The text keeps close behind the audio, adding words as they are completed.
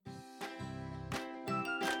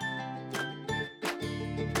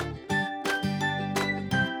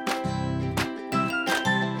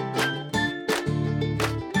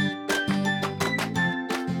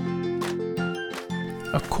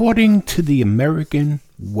According to the American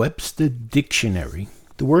Webster Dictionary,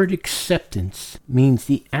 the word acceptance means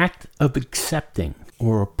the act of accepting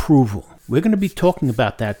or approval. We're going to be talking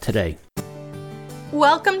about that today.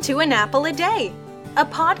 Welcome to An Apple a Day, a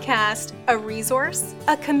podcast, a resource,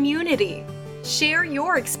 a community. Share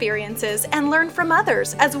your experiences and learn from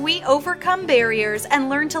others as we overcome barriers and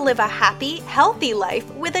learn to live a happy, healthy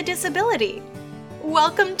life with a disability.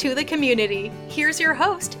 Welcome to the community. Here's your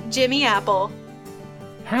host, Jimmy Apple.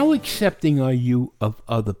 How accepting are you of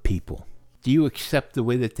other people? Do you accept the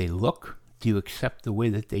way that they look? Do you accept the way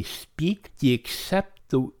that they speak? Do you accept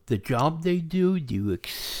the job they do? Do you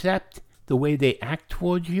accept the way they act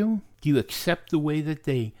towards you? Do you accept the way that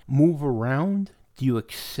they move around? Do you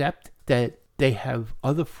accept that they have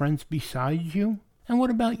other friends besides you? And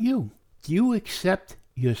what about you? Do you accept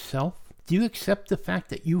yourself? Do you accept the fact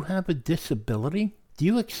that you have a disability? Do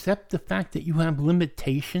you accept the fact that you have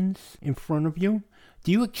limitations in front of you?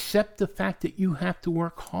 Do you accept the fact that you have to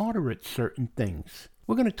work harder at certain things?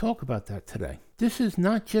 We're going to talk about that today. This is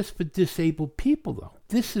not just for disabled people, though.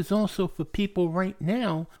 This is also for people right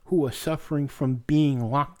now who are suffering from being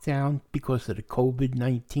locked down because of the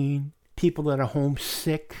COVID-19, people that are home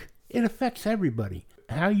sick. It affects everybody.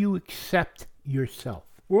 How you accept yourself.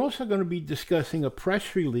 We're also going to be discussing a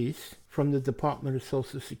press release from the Department of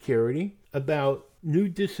Social Security about new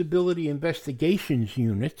disability investigations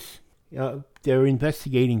units. They're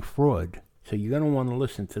investigating fraud, so you're going to want to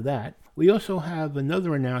listen to that. We also have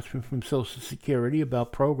another announcement from Social Security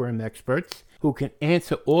about program experts who can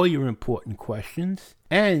answer all your important questions.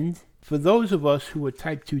 And for those of us who are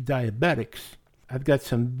type 2 diabetics, I've got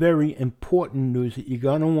some very important news that you're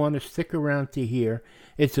going to want to stick around to hear.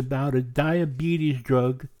 It's about a diabetes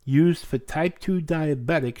drug used for type 2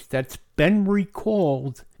 diabetics that's been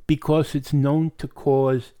recalled because it's known to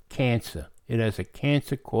cause cancer. It has a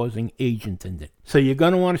cancer-causing agent in it. So you're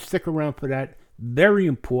going to want to stick around for that. Very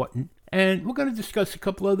important. And we're going to discuss a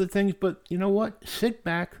couple other things, but you know what? Sit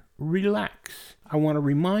back, relax. I want to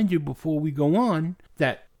remind you before we go on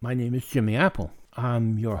that my name is Jimmy Apple.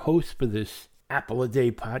 I'm your host for this Apple a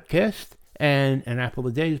Day podcast, and An Apple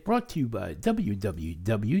a Day is brought to you by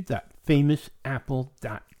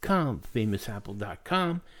www.famousapple.com.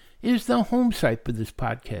 Famousapple.com is the home site for this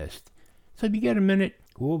podcast. So if you get a minute,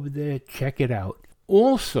 go over there, check it out.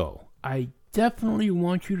 Also, I definitely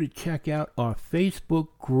want you to check out our Facebook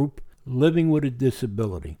group, Living with a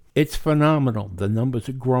Disability. It's phenomenal. The numbers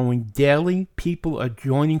are growing daily. People are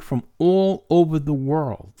joining from all over the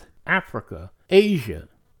world. Africa, Asia,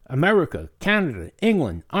 America, Canada,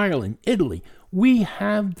 England, Ireland, Italy. We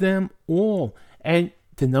have them all. And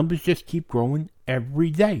the numbers just keep growing every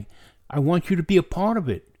day. I want you to be a part of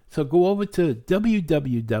it. So go over to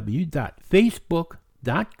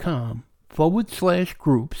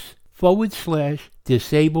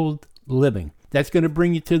www.facebook.com/groups/disabled living. That's going to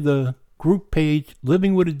bring you to the group page,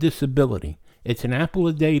 Living with a Disability. It's an Apple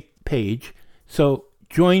a Day page. So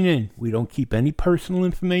join in. We don't keep any personal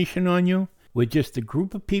information on you. We're just a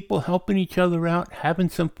group of people helping each other out, having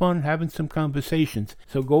some fun, having some conversations.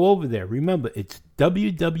 So go over there. Remember, it's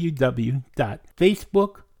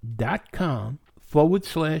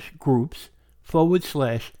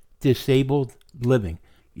www.facebook.com/groups/disabled living.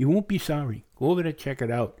 You won't be sorry. Go over there, check it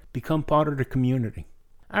out. Become part of the community.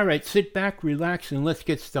 All right, sit back, relax, and let's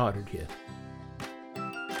get started here.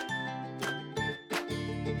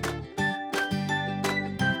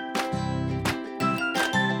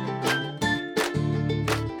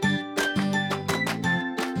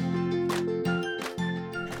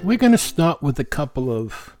 We're going to start with a couple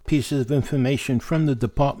of pieces of information from the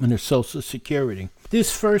Department of Social Security.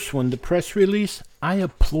 This first one, the press release, I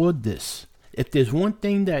applaud this. If there's one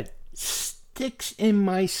thing that sticks in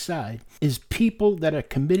my side is people that are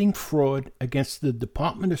committing fraud against the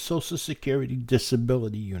Department of Social Security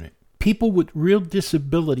Disability Unit. People with real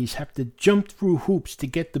disabilities have to jump through hoops to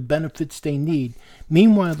get the benefits they need.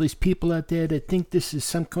 Meanwhile, there's people out there that think this is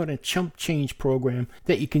some kind of chump change program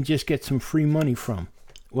that you can just get some free money from.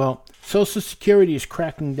 Well, Social Security is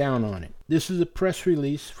cracking down on it. This is a press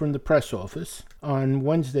release from the press office on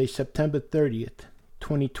Wednesday, September 30th,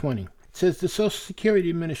 2020. It says the Social Security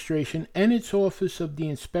Administration and its Office of the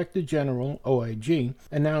Inspector General, OIG,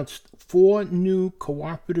 announced 4 new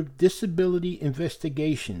Cooperative Disability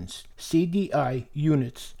Investigations, CDI,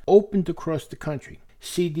 units opened across the country.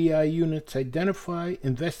 CDI units identify,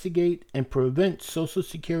 investigate, and prevent Social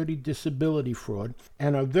Security disability fraud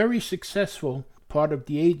and are very successful part of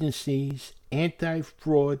the agency's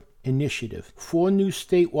anti-fraud initiative. 4 new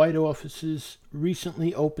statewide offices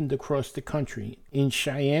recently opened across the country in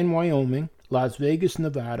Cheyenne, Wyoming, Las Vegas,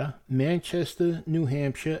 Nevada, Manchester, New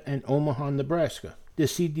Hampshire, and Omaha, Nebraska. The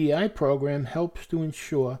CDI program helps to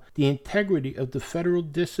ensure the integrity of the federal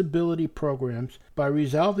disability programs by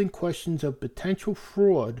resolving questions of potential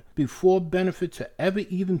fraud before benefits are ever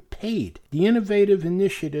even paid. The innovative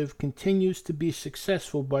initiative continues to be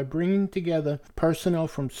successful by bringing together personnel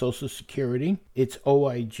from Social Security, its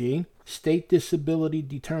OIG, State Disability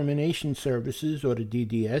Determination Services, or the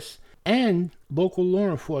DDS, and local law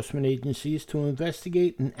enforcement agencies to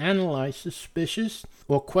investigate and analyze suspicious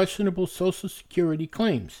or questionable Social Security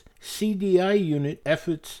claims. CDI unit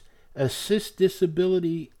efforts assist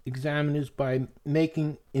disability examiners by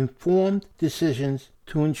making informed decisions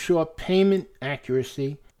to ensure payment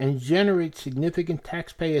accuracy and generate significant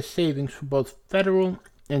taxpayer savings for both federal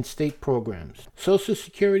and state programs. Social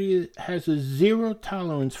Security has a zero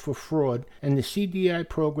tolerance for fraud, and the CDI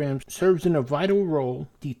program serves in a vital role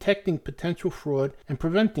detecting potential fraud and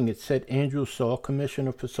preventing it, said Andrew Saul,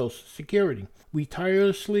 Commissioner for Social Security. We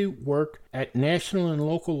tirelessly work at national and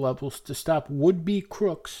local levels to stop would-be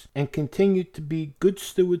crooks and continue to be good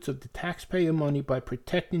stewards of the taxpayer money by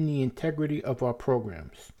protecting the integrity of our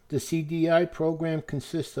programs. The CDI program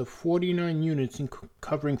consists of 49 units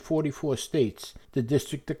covering 44 states, the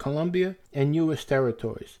District of Columbia, and U.S.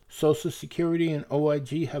 territories. Social Security and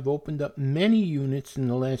OIG have opened up many units in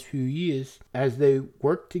the last few years as they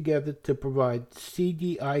work together to provide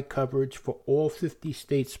CDI coverage for all 50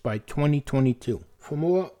 states by 2022. For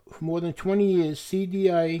more than 20 years,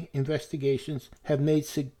 CDI investigations have made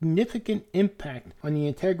significant impact on the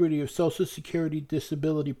integrity of Social Security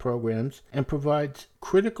disability programs and provides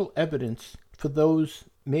critical evidence for those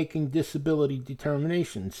making disability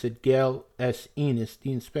determinations, said Gail S. Enos,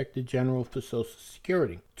 the Inspector General for Social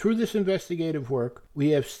Security. Through this investigative work,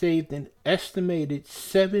 we have saved an estimated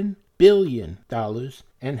 $7 billion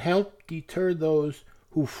and helped deter those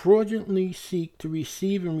who fraudulently seek to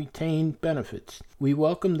receive and retain benefits. We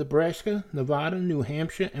welcome Nebraska, Nevada, New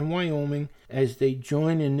Hampshire, and Wyoming as they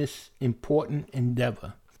join in this important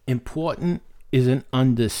endeavor. Important is an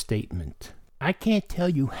understatement. I can't tell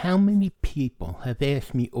you how many people have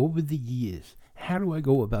asked me over the years, how do I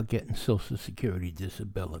go about getting Social Security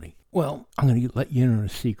disability? Well, I'm going to let you in on a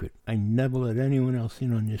secret. I never let anyone else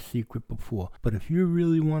in on this secret before. But if you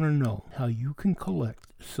really want to know how you can collect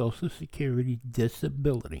Social Security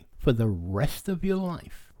disability for the rest of your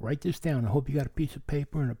life, write this down. I hope you got a piece of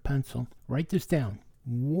paper and a pencil. Write this down.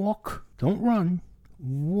 Walk, don't run,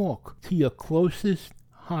 walk to your closest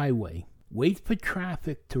highway. Wait for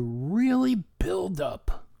traffic to really build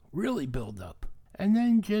up, and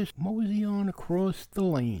then just mosey on across the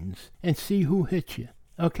lanes and see who hits you.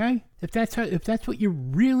 Okay? If that's what you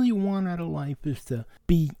really want out of life, is to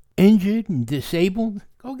be injured and disabled,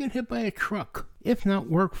 go get hit by a truck. If not,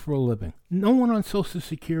 work for a living. No one on Social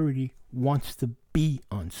Security wants to be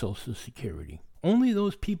on Social Security. Only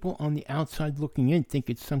those people on the outside looking in think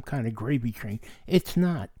it's some kind of gravy train. It's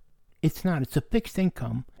not. It's not. It's a fixed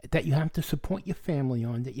income that you have to support your family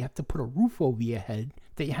on, that you have to put a roof over your head,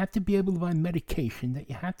 that you have to be able to buy medication, that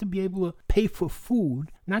you have to be able to pay for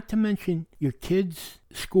food, not to mention your kids'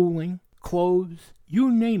 schooling, clothes, you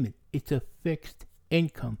name it. It's a fixed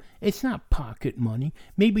income. It's not pocket money.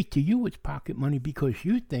 Maybe to you it's pocket money because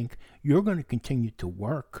you think you're going to continue to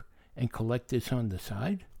work and collect this on the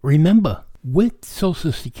side. Remember, with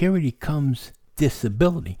Social Security comes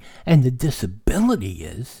disability, and the disability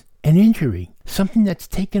is an injury, something that's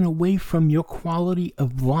taken away from your quality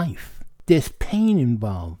of life. There's pain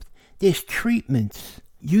involved. There's treatments.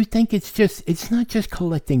 You think it's not just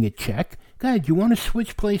collecting a check. God, you want to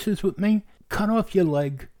switch places with me? Cut off your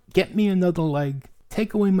leg. Get me another leg.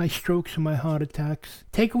 Take away my strokes and my heart attacks.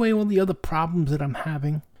 Take away all the other problems that I'm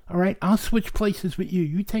having. All right? I'll switch places with you.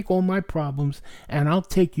 You take all my problems and I'll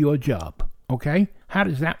take your job. Okay? How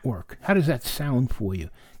does that work? How does that sound for you?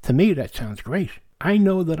 To me, that sounds great. I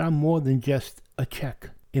know that I'm more than just a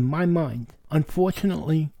check in my mind.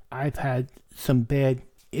 Unfortunately, I've had some bad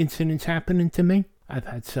incidents happening to me. I've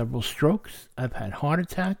had several strokes. I've had heart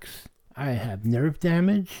attacks. I have nerve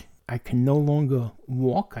damage. I can no longer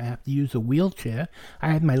walk. I have to use a wheelchair. I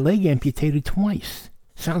had my leg amputated twice.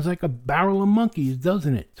 Sounds like a barrel of monkeys,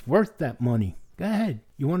 doesn't it? It's worth that money. Go ahead.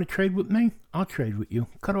 You want to trade with me? I'll trade with you.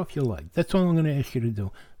 Cut off your leg. That's all I'm going to ask you to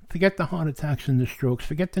do. Forget the heart attacks and the strokes.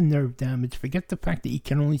 Forget the nerve damage. Forget the fact that you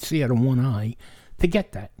can only see out of one eye.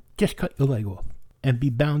 Forget that. Just cut your leg off and be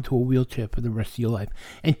bound to a wheelchair for the rest of your life.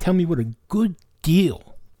 And tell me what a good deal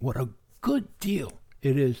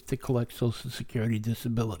it is to collect Social Security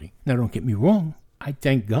disability. Now, don't get me wrong. I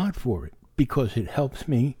thank God for it because it helps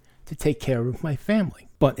me to take care of my family.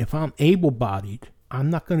 But if I'm able-bodied I'm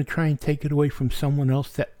not going to try and take it away from someone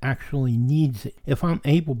else that actually needs it. If I'm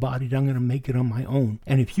able-bodied, I'm going to make it on my own.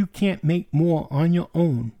 And if you can't make more on your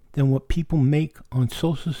own than what people make on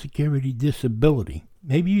Social Security disability,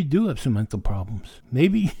 maybe you do have some mental problems.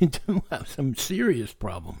 Maybe you do have some serious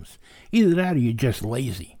problems. Either that or you're just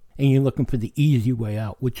lazy and you're looking for the easy way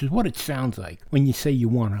out, which is what it sounds like when you say you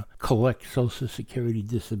want to collect Social Security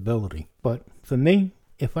disability. But for me,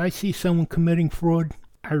 if I see someone committing fraud,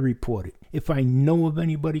 I report it. If I know of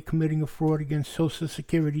anybody committing a fraud against Social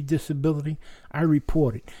Security disability, I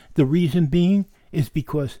report it. The reason being is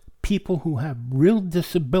because people who have real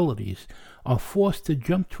disabilities are forced to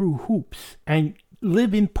jump through hoops and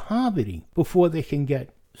live in poverty before they can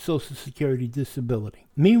get Social Security disability.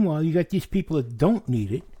 Meanwhile, you got these people that don't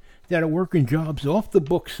need it, that are working jobs off the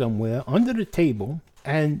books somewhere, under the table,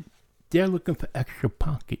 and they're looking for extra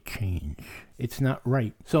pocket change. It's not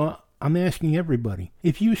right. So I'm asking everybody,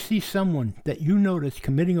 if you see someone that you know that's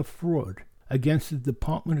committing a fraud against the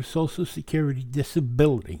Department of Social Security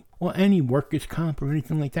disability, or any workers' comp or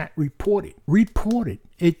anything like that, report it. Report it.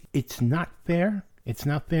 It's not fair. It's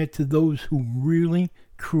not fair to those who really,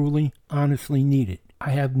 truly, honestly need it.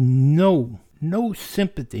 I have no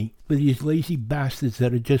sympathy for these lazy bastards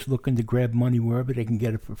that are just looking to grab money wherever they can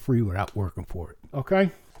get it for free without working for it.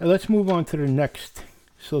 Okay? Now let's move on to the next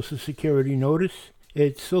Social Security notice.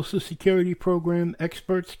 It's Social Security program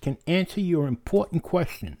experts can answer your important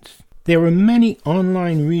questions. There are many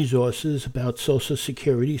online resources about Social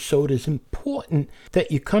Security, so it is important that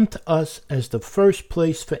you come to us as the first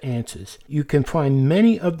place for answers. You can find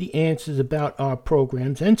many of the answers about our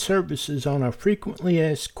programs and services on our Frequently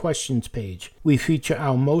Asked Questions page. We feature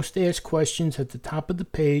our most asked questions at the top of the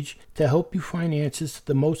page to help you find answers to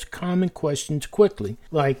the most common questions quickly,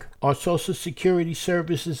 like, are Social Security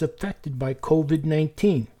services affected by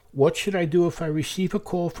COVID-19? What should I do if I receive a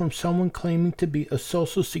call from someone claiming to be a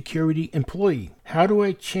Social Security employee? How do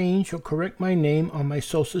I change or correct my name on my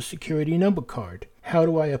Social Security number card? How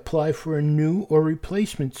do I apply for a new or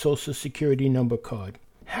replacement Social Security number card?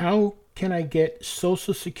 How can I get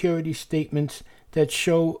Social Security statements that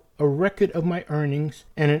show a record of my earnings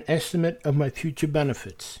and an estimate of my future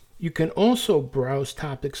benefits? You can also browse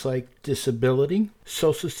topics like disability,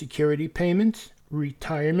 Social Security payments,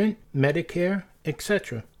 retirement, Medicare,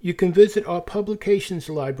 etc. You can visit our publications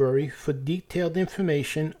library for detailed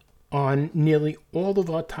information on nearly all of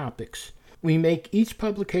our topics. We make each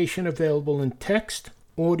publication available in text,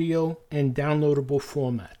 audio, and downloadable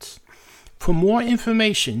formats. For more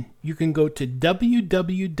information, you can go to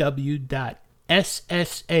www.ssa.gov.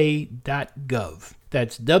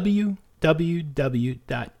 That's www.ssa.gov.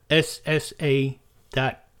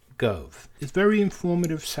 It's a very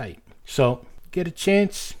informative site. So, get a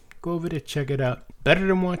chance, go over there, check it out. Better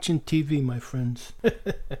than watching TV, my friends.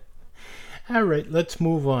 All right, let's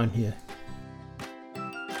move on here.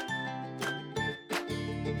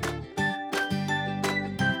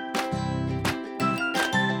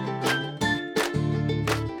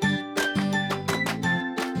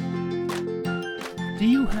 Do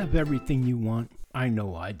you have everything you want? I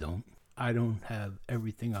know I don't. I don't have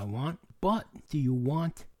everything I want. But do you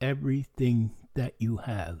want everything that you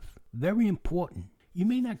have? Very important. You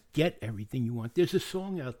may not get everything you want. There's a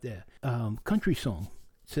song out there, country song.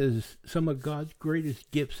 It says, some of God's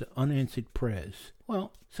greatest gifts are unanswered prayers.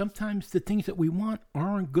 Well, sometimes the things that we want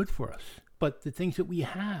aren't good for us. But the things that we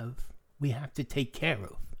have to take care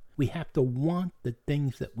of. We have to want the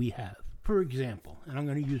things that we have. For example, and I'm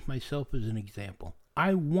going to use myself as an example.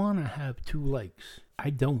 I want to have 2 legs.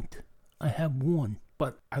 I don't. I have one.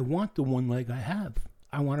 But I want the one leg I have.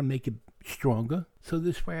 I want to make it stronger, so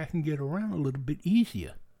this way I can get around a little bit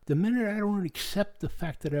easier. The minute I don't accept the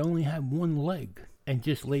fact that I only have one leg and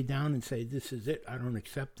just lay down and say, this is it, I don't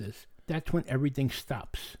accept this, that's when everything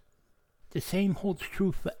stops. The same holds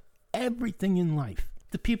true for everything in life.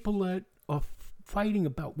 The people that are fighting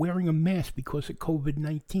about wearing a mask because of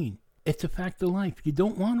COVID-19, it's a fact of life. You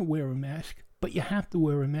don't want to wear a mask, but you have to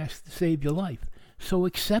wear a mask to save your life. So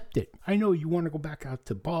accept it. I know you want to go back out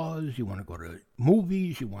to bars, you want to go to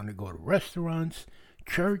movies, you want to go to restaurants,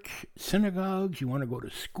 church, synagogues, you want to go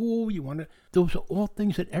to school, those are all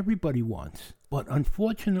things that everybody wants. But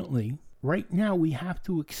unfortunately, right now we have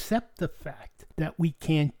to accept the fact that we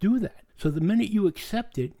can't do that. So the minute you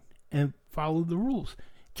accept it and follow the rules,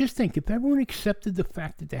 just think, if everyone accepted the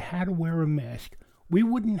fact that they had to wear a mask, we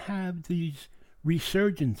wouldn't have these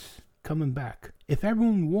resurgence coming back. If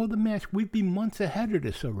everyone wore the mask, we'd be months ahead of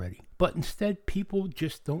this already. But instead, people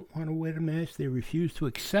just don't want to wear the mask. They refuse to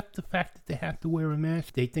accept the fact that they have to wear a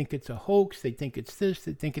mask. They think it's a hoax. They think it's this.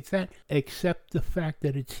 They think it's that. Accept the fact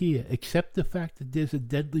that it's here. Accept the fact that there's a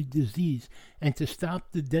deadly disease. And to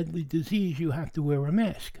stop the deadly disease, you have to wear a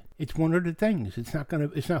mask. It's one of the things. It's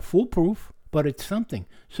not foolproof, but it's something.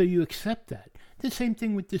 So you accept that. The same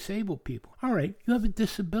thing with disabled people. All right, you have a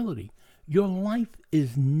disability. Your life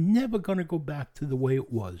is never going to go back to the way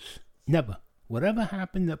it was. Never. Whatever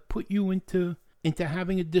happened that put you into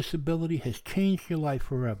having a disability has changed your life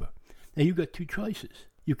forever. Now, you got two choices.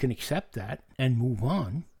 You can accept that and move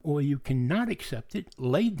on, or you cannot accept it,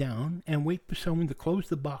 lay down, and wait for someone to close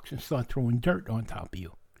the box and start throwing dirt on top of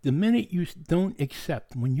you. The minute you don't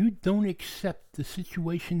accept, when you don't accept the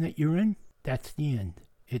situation that you're in, that's the end.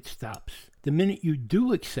 It stops. The minute you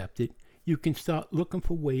do accept it, you can start looking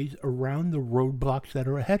for ways around the roadblocks that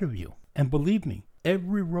are ahead of you. And believe me,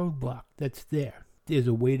 every roadblock that's there, there's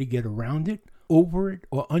a way to get around it, over it,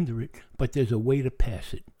 or under it, but there's a way to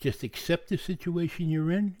pass it. Just accept the situation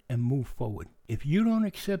you're in and move forward. If you don't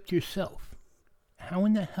accept yourself, how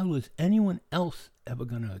in the hell is anyone else ever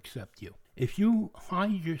going to accept you? If you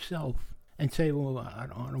hide yourself and say, well, I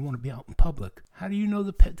don't want to be out in public, how do you know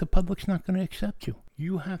the public's not going to accept you?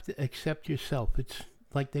 You have to accept yourself. It's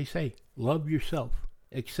like they say, love yourself.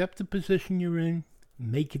 Accept the position you're in,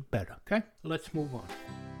 make it better, okay? Let's move on.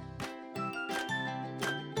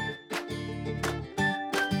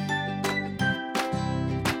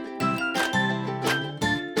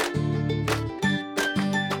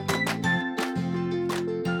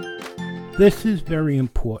 This is very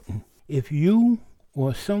important. If you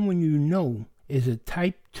or someone you know is a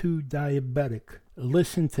type 2 diabetic,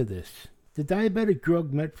 listen to this. The diabetic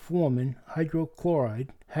drug metformin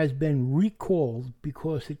hydrochloride has been recalled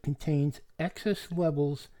because it contains excess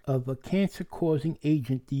levels of a cancer-causing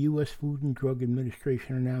agent, the U.S. Food and Drug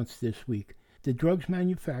Administration announced this week. The drug's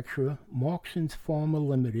manufacturer, Marksans Pharma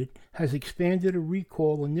Limited, has expanded a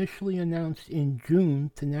recall initially announced in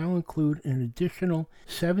June to now include an additional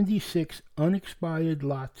 76 unexpired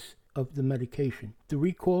lots of the medication. The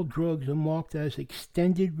recalled drugs are marked as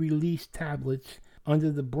extended-release tablets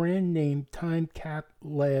under the brand name Time Cap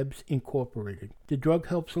Labs Incorporated. The drug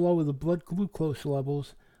helps lower the blood glucose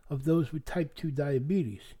levels of those with type 2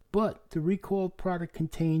 diabetes, but the recalled product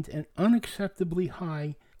contains an unacceptably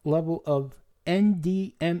high level of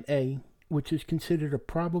NDMA, which is considered a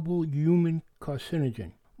probable human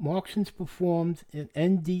carcinogen. Marksans performed an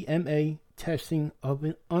NDMA testing of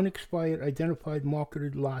an unexpired identified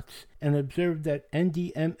marketed lots and observed that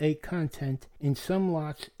NDMA content in some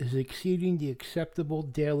lots is exceeding the acceptable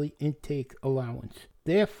daily intake allowance.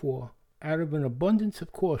 Therefore, out of an abundance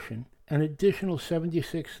of caution, an additional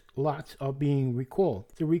 76 lots are being recalled.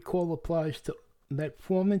 The recall applies to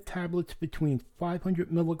metformin tablets between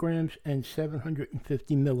 500 milligrams and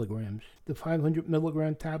 750 milligrams. The 500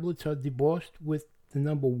 milligram tablets are debossed with the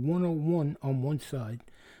number 101 on one side.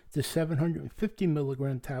 The 750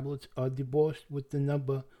 milligram tablets are debossed with the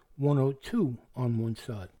number 102 on one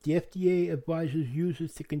side. The FDA advises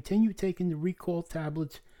users to continue taking the recalled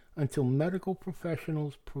tablets until medical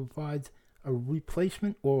professionals provide a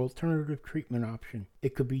replacement or alternative treatment option.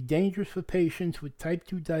 It could be dangerous for patients with type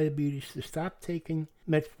 2 diabetes to stop taking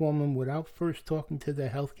metformin without first talking to their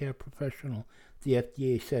healthcare professional, the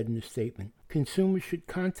FDA said in a statement. Consumers should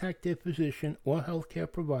contact their physician or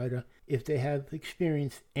healthcare provider if they have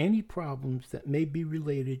experienced any problems that may be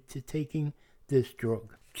related to taking this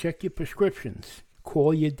drug. Check your prescriptions.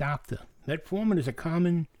 Call your doctor. Metformin is a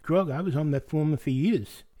common drug. I was on metformin for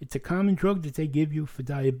years. It's a common drug that they give you for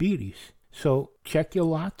diabetes. So check your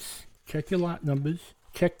lots, check your lot numbers,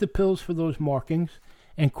 check the pills for those markings,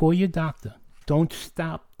 and call your doctor. Don't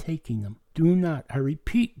stop taking them. Do not, I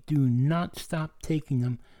repeat, do not stop taking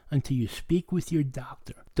them until you speak with your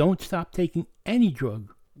doctor. Don't stop taking any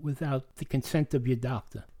drug without the consent of your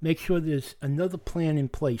doctor. Make sure there's another plan in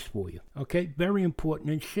place for you. Okay? Very important.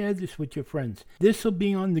 And share this with your friends. This will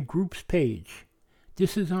be on the groups page.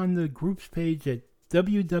 This is on the groups page at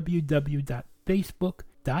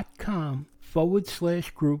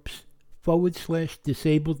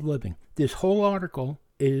www.facebook.com/groups/disabled living. This whole article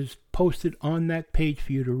is posted on that page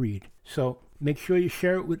for you to read. So make sure you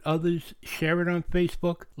share it with others. Share it on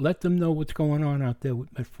Facebook. Let them know what's going on out there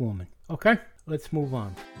with metformin. Okay? Let's move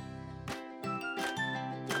on.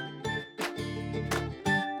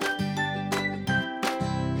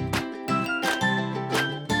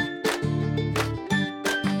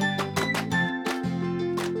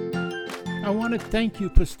 I want to thank you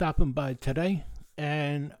for stopping by today,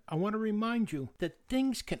 and I want to remind you that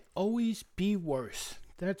things can always be worse.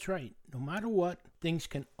 That's right. No matter what, things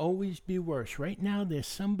can always be worse. Right now, there's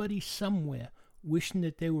somebody somewhere wishing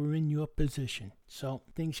that they were in your position. So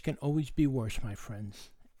things can always be worse, my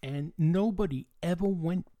friends. And nobody ever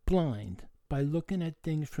went blind by looking at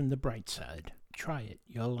things from the bright side. Try it.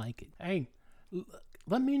 You'll like it. Hey,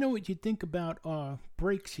 let me know what you think about our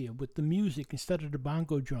breaks here with the music instead of the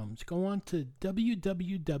bongo drums. Go on to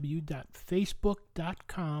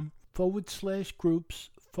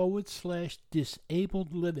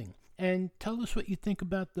www.facebook.com/groups/disabled living and tell us what you think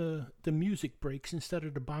about the music breaks instead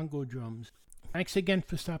of the bongo drums. Thanks again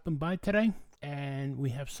for stopping by today. And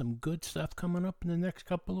we have some good stuff coming up in the next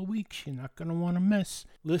couple of weeks you're not going to want to miss.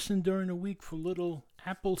 Listen during the week for little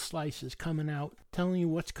apple slices coming out, telling you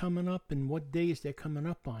what's coming up and what days they're coming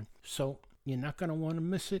up on. So you're not going to want to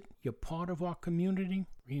miss it. You're part of our community.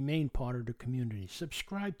 Remain part of the community.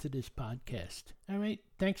 Subscribe to this podcast. All right,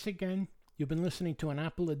 thanks again. You've been listening to An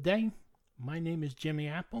Apple a Day. My name is Jimmy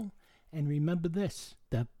Apple. And remember this,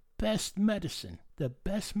 the best medicine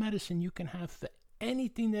you can have for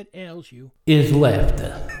anything that ails you is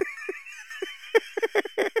laughter.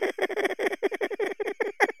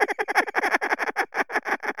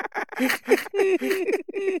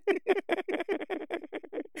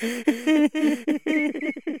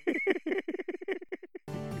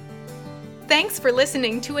 Thanks for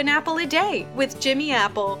listening to An Apple a Day with Jimmy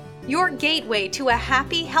Apple, your gateway to a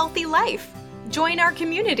happy, healthy life. Join our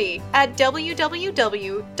community at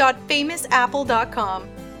www.famousapple.com.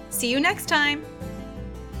 See you next time.